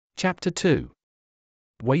Chapter 2.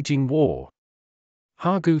 Waging War.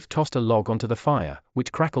 Harguth tossed a log onto the fire,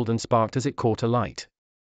 which crackled and sparked as it caught alight.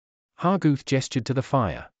 Harguth gestured to the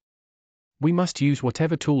fire. "We must use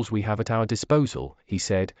whatever tools we have at our disposal," he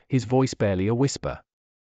said, his voice barely a whisper.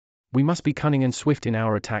 "We must be cunning and swift in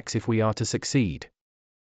our attacks if we are to succeed."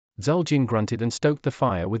 Zul'jin grunted and stoked the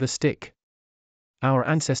fire with a stick. "Our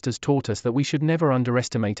ancestors taught us that we should never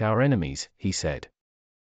underestimate our enemies," he said.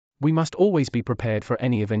 "We must always be prepared for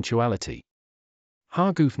any eventuality."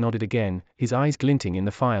 Harguth nodded again, his eyes glinting in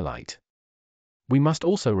the firelight. "We must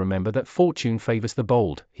also remember that fortune favors the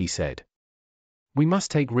bold," he said. "We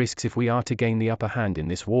must take risks if we are to gain the upper hand in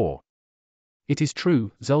this war." "It is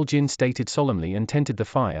true," Zul'jin stated solemnly and tended the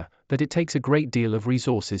fire, "that it takes a great deal of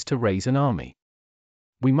resources to raise an army.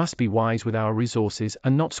 We must be wise with our resources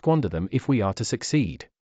and not squander them if we are to succeed."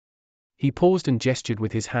 He paused and gestured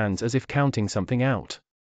with his hands as if counting something out.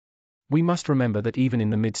 "We must remember that even in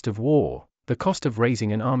the midst of war, the cost of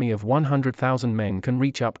raising an army of 100,000 men can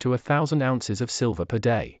reach up to 1,000 ounces of silver per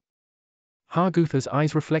day." Harguth's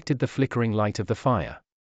eyes reflected the flickering light of the fire.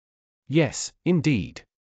 "Yes, indeed.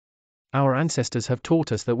 Our ancestors have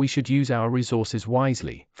taught us that we should use our resources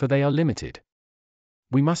wisely, for they are limited.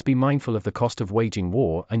 We must be mindful of the cost of waging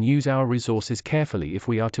war and use our resources carefully if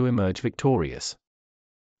we are to emerge victorious."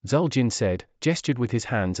 Zul'jin said, gestured with his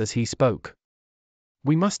hands as he spoke.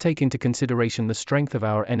 "We must take into consideration the strength of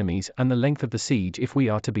our enemies and the length of the siege if we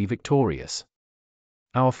are to be victorious.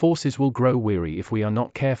 Our forces will grow weary if we are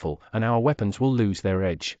not careful, and our weapons will lose their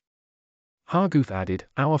edge." Harguth added,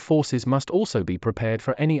 "Our forces must also be prepared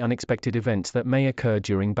for any unexpected events that may occur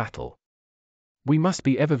during battle. We must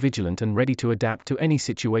be ever vigilant and ready to adapt to any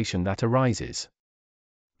situation that arises."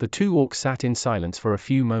 The two orcs sat in silence for a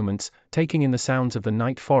few moments, taking in the sounds of the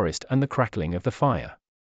night forest and the crackling of the fire.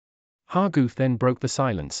 Harguth then broke the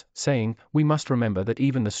silence, saying, "We must remember that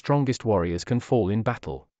even the strongest warriors can fall in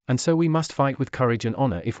battle, and so we must fight with courage and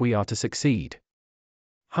honor if we are to succeed."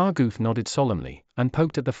 Harguth nodded solemnly, and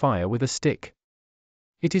poked at the fire with a stick.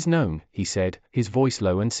 "It is known," he said, his voice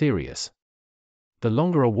low and serious. "The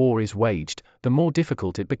longer a war is waged, the more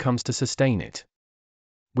difficult it becomes to sustain it.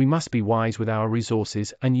 We must be wise with our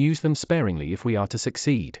resources and use them sparingly if we are to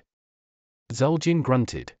succeed." Zul'jin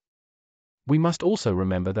grunted. "We must also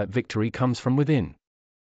remember that victory comes from within.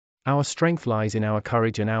 Our strength lies in our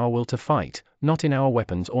courage and our will to fight, not in our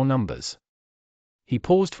weapons or numbers." He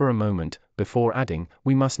paused for a moment, before adding,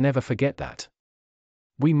 "We must never forget that.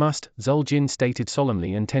 We must," Zul'jin stated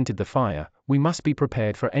solemnly and tended the fire, "we must be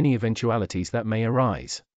prepared for any eventualities that may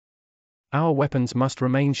arise. Our weapons must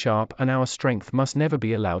remain sharp and our strength must never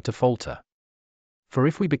be allowed to falter. For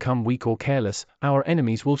if we become weak or careless, our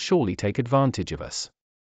enemies will surely take advantage of us."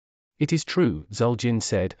 "It is true," Zul'jin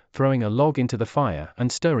said, throwing a log into the fire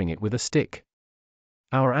and stirring it with a stick.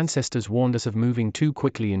 "Our ancestors warned us of moving too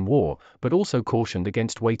quickly in war, but also cautioned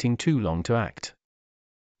against waiting too long to act."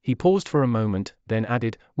 He paused for a moment, then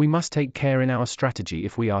added, "We must take care in our strategy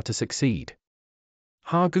if we are to succeed."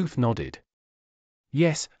 Harguth nodded.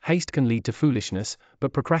 "Yes, haste can lead to foolishness,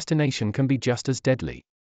 but procrastination can be just as deadly.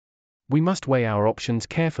 We must weigh our options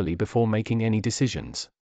carefully before making any decisions."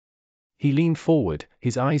 He leaned forward,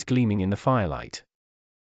 his eyes gleaming in the firelight.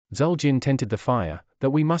 Zul'jin tended the fire,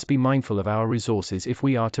 "that we must be mindful of our resources if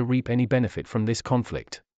we are to reap any benefit from this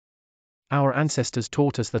conflict. Our ancestors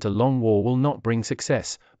taught us that a long war will not bring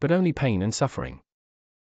success, but only pain and suffering.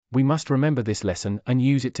 We must remember this lesson and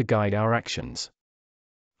use it to guide our actions."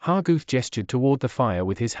 Harguth gestured toward the fire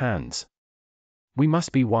with his hands. "We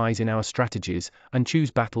must be wise in our strategies, and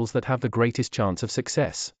choose battles that have the greatest chance of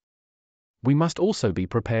success. We must also be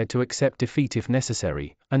prepared to accept defeat if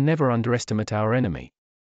necessary, and never underestimate our enemy."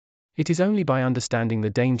 "It is only by understanding the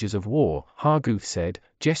dangers of war," Harguth said,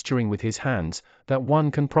 gesturing with his hands, "that one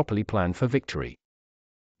can properly plan for victory."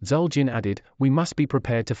 Zul'jin added, "We must be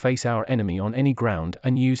prepared to face our enemy on any ground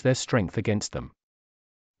and use their strength against them.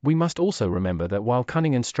 We must also remember that while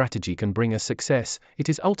cunning and strategy can bring us success, it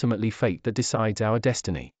is ultimately fate that decides our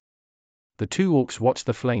destiny." The two orcs watched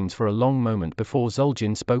the flames for a long moment before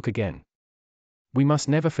Zul'jin spoke again. "We must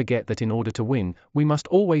never forget that in order to win, we must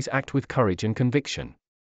always act with courage and conviction.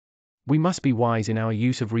 We must be wise in our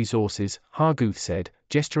use of resources," Harguth said,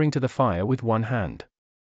 gesturing to the fire with one hand.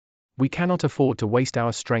 "We cannot afford to waste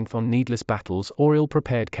our strength on needless battles or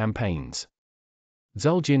ill-prepared campaigns."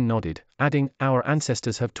 Zul'jin nodded, adding, "Our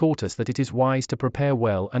ancestors have taught us that it is wise to prepare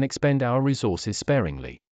well and expend our resources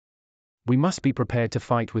sparingly. We must be prepared to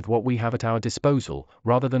fight with what we have at our disposal,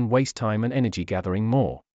 rather than waste time and energy gathering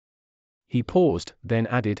more." He paused, then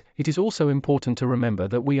added, "It is also important to remember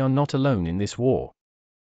that we are not alone in this war.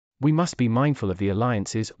 We must be mindful of the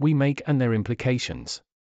alliances we make and their implications.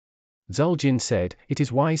 Zul'jin said, "It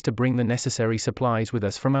is wise to bring the necessary supplies with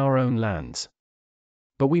us from our own lands.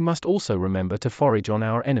 But we must also remember to forage on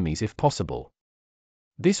our enemies if possible.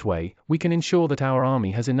 This way, we can ensure that our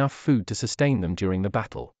army has enough food to sustain them during the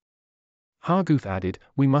battle." Harguth added,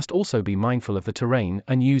 "We must also be mindful of the terrain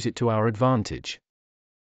and use it to our advantage.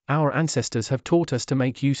 Our ancestors have taught us to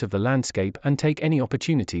make use of the landscape and take any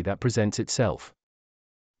opportunity that presents itself."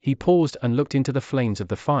 He paused and looked into the flames of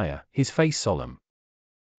the fire, his face solemn.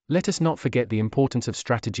 "Let us not forget the importance of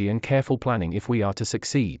strategy and careful planning if we are to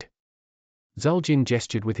succeed." Zul'jin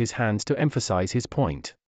gestured with his hands to emphasize his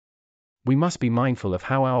point. "We must be mindful of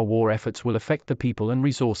how our war efforts will affect the people and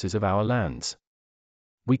resources of our lands.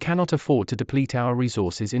 We cannot afford to deplete our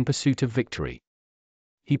resources in pursuit of victory."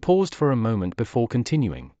 He paused for a moment before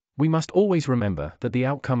continuing, "We must always remember that the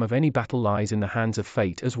outcome of any battle lies in the hands of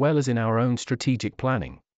fate as well as in our own strategic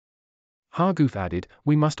planning." Harguth added,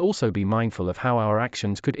 "We must also be mindful of how our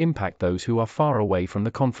actions could impact those who are far away from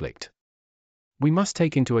the conflict. We must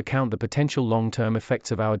take into account the potential long-term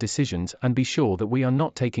effects of our decisions and be sure that we are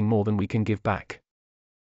not taking more than we can give back.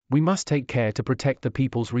 We must take care to protect the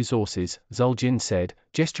people's resources," Zul'jin said,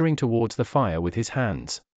 gesturing towards the fire with his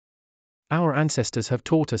hands. "Our ancestors have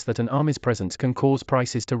taught us that an army's presence can cause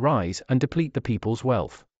prices to rise and deplete the people's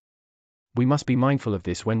wealth. We must be mindful of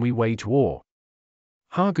this when we wage war."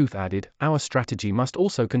 Harguth added, "Our strategy must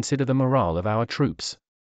also consider the morale of our troops.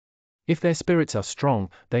 If their spirits are strong,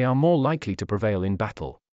 they are more likely to prevail in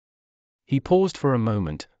battle." He paused for a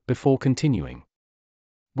moment, before continuing.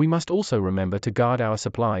 "We must also remember to guard our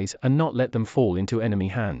supplies and not let them fall into enemy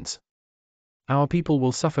hands. Our people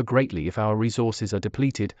will suffer greatly if our resources are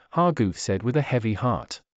depleted," Harguth said with a heavy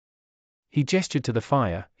heart. He gestured to the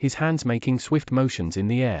fire, his hands making swift motions in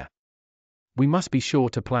the air. "We must be sure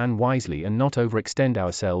to plan wisely and not overextend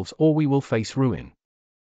ourselves or we will face ruin."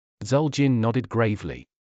 Zul'jin nodded gravely.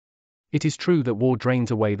 "It is true that war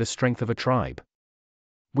drains away the strength of a tribe.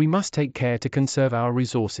 We must take care to conserve our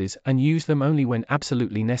resources and use them only when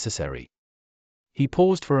absolutely necessary." He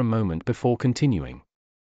paused for a moment before continuing.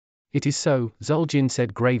 "It is so," Zul'jin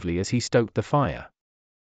said gravely as he stoked the fire.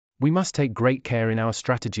 "We must take great care in our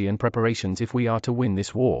strategy and preparations if we are to win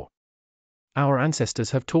this war. Our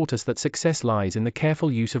ancestors have taught us that success lies in the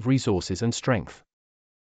careful use of resources and strength.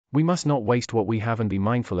 We must not waste what we have and be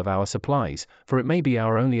mindful of our supplies, for it may be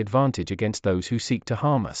our only advantage against those who seek to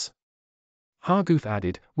harm us." Harguth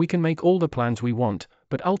added, "We can make all the plans we want,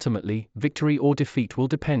 but ultimately, victory or defeat will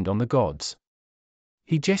depend on the gods."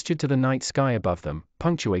 He gestured to the night sky above them,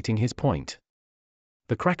 punctuating his point.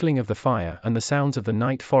 The crackling of the fire and the sounds of the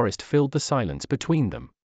night forest filled the silence between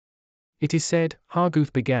them. "It is said,"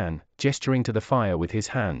 Harguth began, gesturing to the fire with his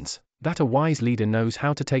hands, "that a wise leader knows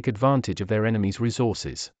how to take advantage of their enemy's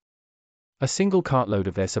resources. A single cartload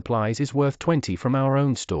of their supplies is worth 20 from our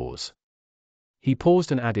own stores." He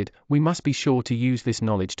paused and added, "We must be sure to use this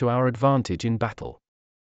knowledge to our advantage in battle."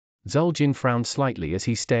 Zul'jin frowned slightly as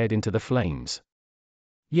he stared into the flames.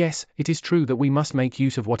 "Yes, it is true that we must make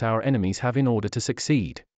use of what our enemies have in order to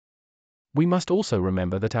succeed. We must also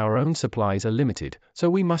remember that our own supplies are limited, so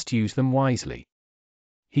we must use them wisely."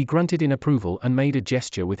 He grunted in approval and made a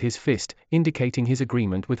gesture with his fist, indicating his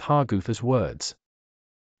agreement with Harguth's words.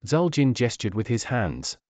 Zul'jin gestured with his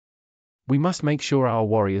hands. "We must make sure our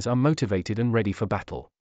warriors are motivated and ready for battle.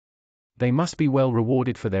 They must be well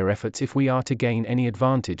rewarded for their efforts if we are to gain any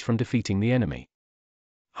advantage from defeating the enemy."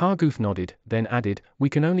 Harguth nodded, then added, "We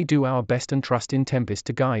can only do our best and trust in Tempest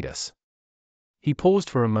to guide us." He paused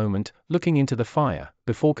for a moment, looking into the fire,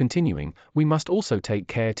 before continuing, "We must also take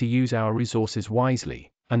care to use our resources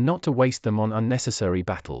wisely, and not to waste them on unnecessary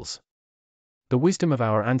battles. The wisdom of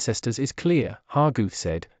our ancestors is clear," Harguth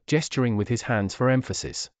said, gesturing with his hands for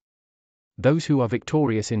emphasis. "Those who are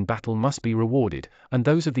victorious in battle must be rewarded, and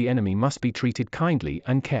those of the enemy must be treated kindly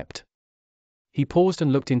and kept." He paused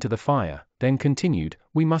and looked into the fire, then continued,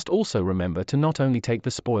 "We must also remember to not only take the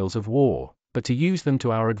spoils of war, but to use them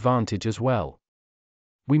to our advantage as well.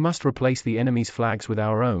 We must replace the enemy's flags with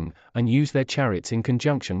our own, and use their chariots in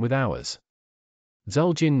conjunction with ours."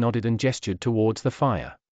 Zul'jin nodded and gestured towards the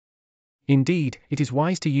fire. "Indeed, it is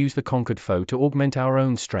wise to use the conquered foe to augment our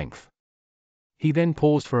own strength." He then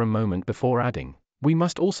paused for a moment before adding, "We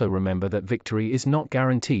must also remember that victory is not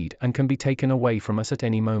guaranteed and can be taken away from us at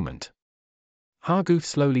any moment." Harguth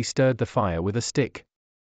slowly stirred the fire with a stick.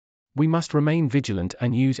 "We must remain vigilant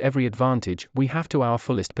and use every advantage we have to our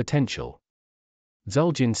fullest potential."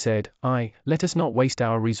 Zul'jin said, "Let us not waste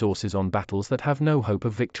our resources on battles that have no hope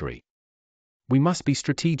of victory. We must be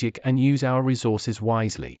strategic and use our resources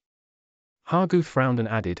wisely." Harguth frowned and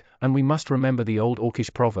added, "And we must remember the old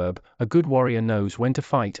Orcish proverb, a good warrior knows when to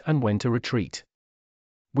fight and when to retreat."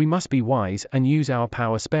 We must be wise and use our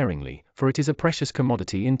power sparingly, for it is a precious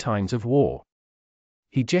commodity in times of war.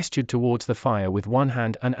 He gestured towards the fire with one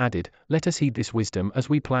hand and added, "Let us heed this wisdom as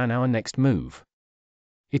we plan our next move."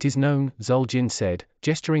 "It is known," Zul'jin said,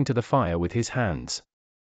 gesturing to the fire with his hands.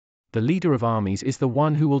 "The leader of armies is the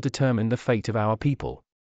one who will determine the fate of our people.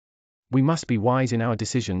 We must be wise in our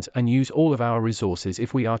decisions and use all of our resources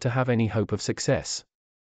if we are to have any hope of success."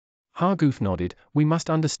 Harguth nodded. "We must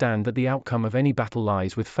understand that the outcome of any battle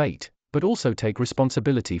lies with fate, but also take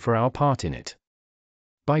responsibility for our part in it.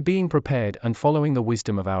 By being prepared and following the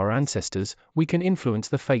wisdom of our ancestors, we can influence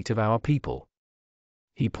the fate of our people."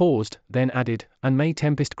 He paused, then added, "And may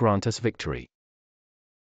Tempest grant us victory."